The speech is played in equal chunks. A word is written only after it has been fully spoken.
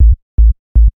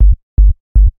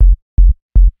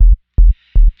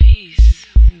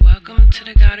Welcome to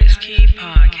the Goddess Key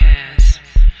podcast,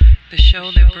 the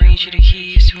show that brings you the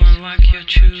keys to unlock your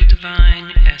true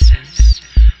divine essence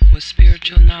with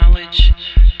spiritual knowledge,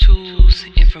 tools,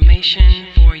 information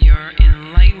for your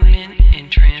enlightenment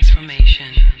and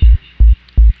transformation.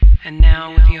 And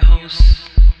now with your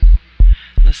host,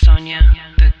 Lasagna,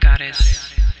 the Goddess.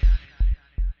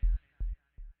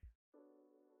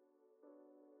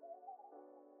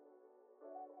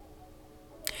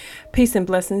 Peace and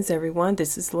blessings, everyone.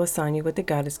 This is Lasagna with the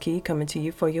Goddess Key coming to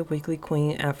you for your weekly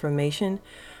Queen Affirmation.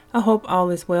 I hope all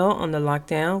is well on the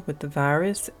lockdown with the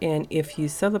virus. And if you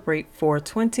celebrate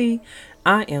 420,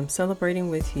 I am celebrating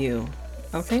with you.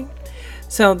 Okay?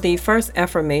 So the first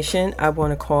affirmation I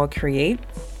want to call Create.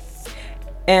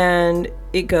 And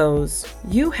it goes,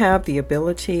 you have the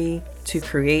ability to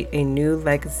create a new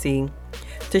legacy,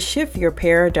 to shift your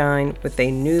paradigm with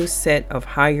a new set of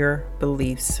higher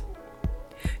beliefs.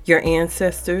 Your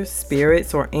ancestors,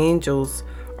 spirits, or angels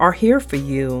are here for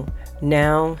you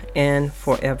now and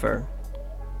forever.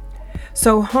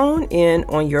 So hone in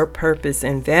on your purpose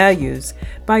and values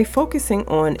by focusing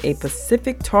on a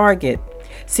specific target,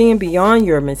 seeing beyond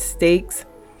your mistakes,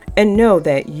 and know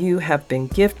that you have been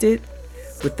gifted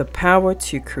with the power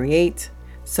to create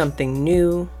something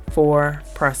new for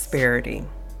prosperity.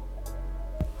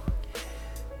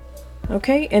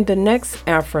 Okay, and the next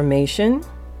affirmation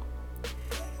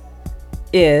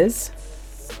is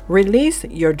release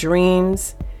your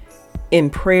dreams in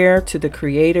prayer to the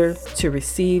Creator to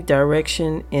receive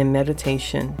direction in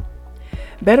meditation.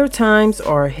 Better times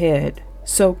are ahead,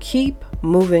 so keep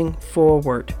moving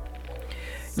forward.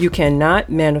 You cannot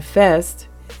manifest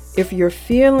if your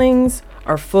feelings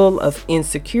are full of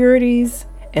insecurities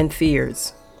and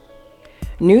fears.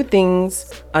 New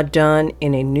things are done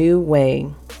in a new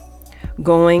way,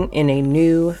 going in a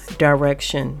new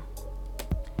direction.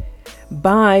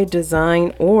 By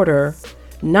design order,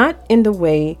 not in the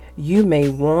way you may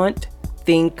want,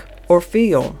 think, or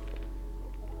feel.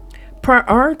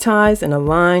 Prioritize and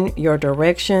align your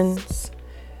directions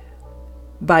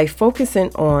by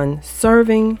focusing on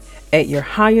serving at your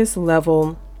highest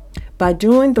level, by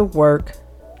doing the work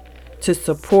to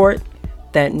support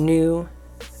that new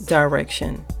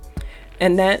direction.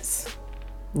 And that's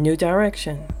new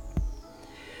direction.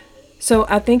 So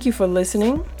I thank you for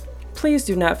listening. Please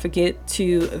do not forget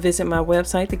to visit my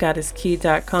website,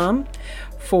 thegoddesskey.com,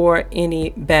 for any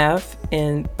bath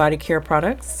and body care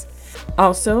products.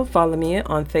 Also, follow me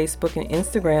on Facebook and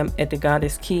Instagram at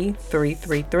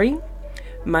thegoddesskey333,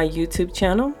 my YouTube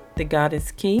channel, The Goddess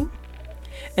Key.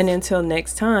 And until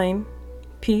next time,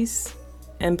 peace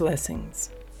and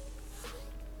blessings.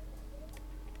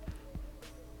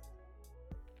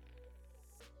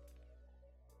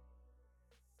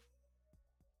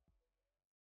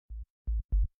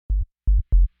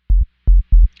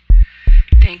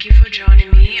 Thank you for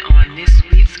joining me on this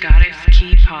week's Goddess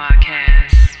Key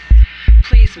podcast.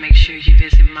 Please make sure you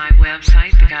visit my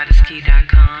website,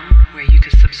 thegoddesskey.com, where you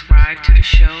can subscribe to the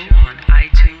show on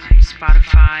iTunes,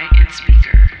 Spotify, and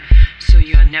Speaker, so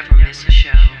you'll never miss a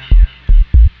show.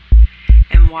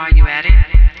 And while you're at it,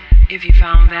 if you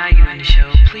found value in the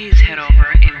show, please head over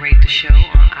and rate the show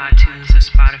on iTunes or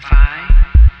Spotify.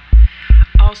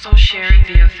 Also share it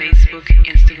via Facebook,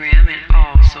 Instagram, and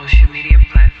all social media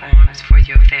platforms for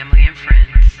your family and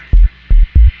friends.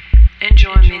 And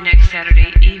join me next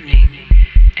Saturday evening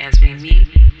as we meet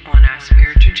on our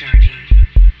spiritual journey.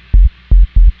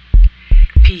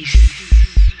 Peace.